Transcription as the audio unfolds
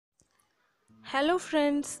Hello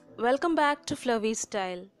friends, welcome back to Fluffy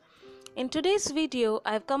Style. In today's video,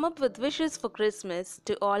 I've come up with wishes for Christmas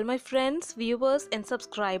to all my friends, viewers and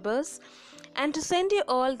subscribers, and to send you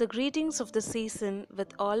all the greetings of the season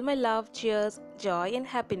with all my love, cheers, joy and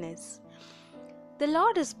happiness. The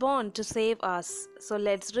Lord is born to save us, so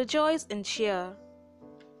let's rejoice and cheer.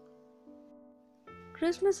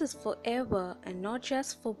 Christmas is forever and not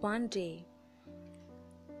just for one day.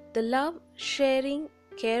 The love, sharing,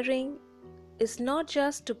 caring is not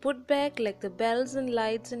just to put back like the bells and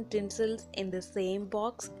lights and tinsels in the same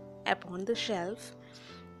box upon the shelf,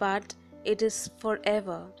 but it is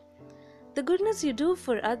forever. The goodness you do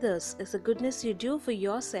for others is the goodness you do for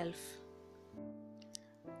yourself.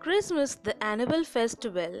 Christmas, the annual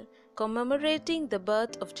festival commemorating the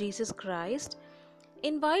birth of Jesus Christ,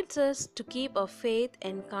 invites us to keep our faith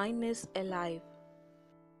and kindness alive.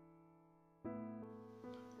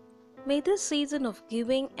 May this season of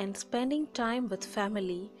giving and spending time with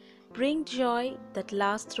family bring joy that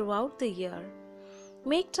lasts throughout the year.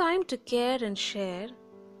 Make time to care and share,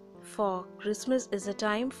 for Christmas is a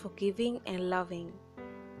time for giving and loving.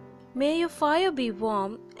 May your fire be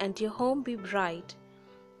warm and your home be bright.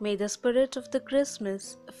 May the spirit of the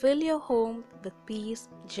Christmas fill your home with peace,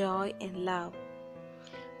 joy and love.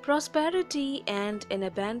 Prosperity and an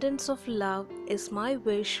abundance of love is my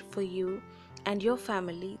wish for you and your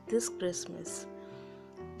family this Christmas.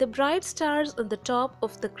 The bright stars on the top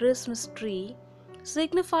of the Christmas tree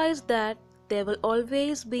signifies that there will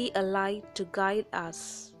always be a light to guide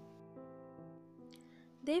us.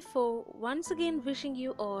 Therefore, once again wishing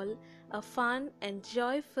you all a fun and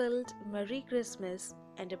joy-filled Merry Christmas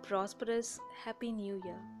and a prosperous Happy New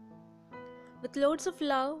Year. With loads of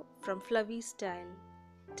love from Fluffy Style.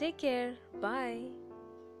 Take care. Bye.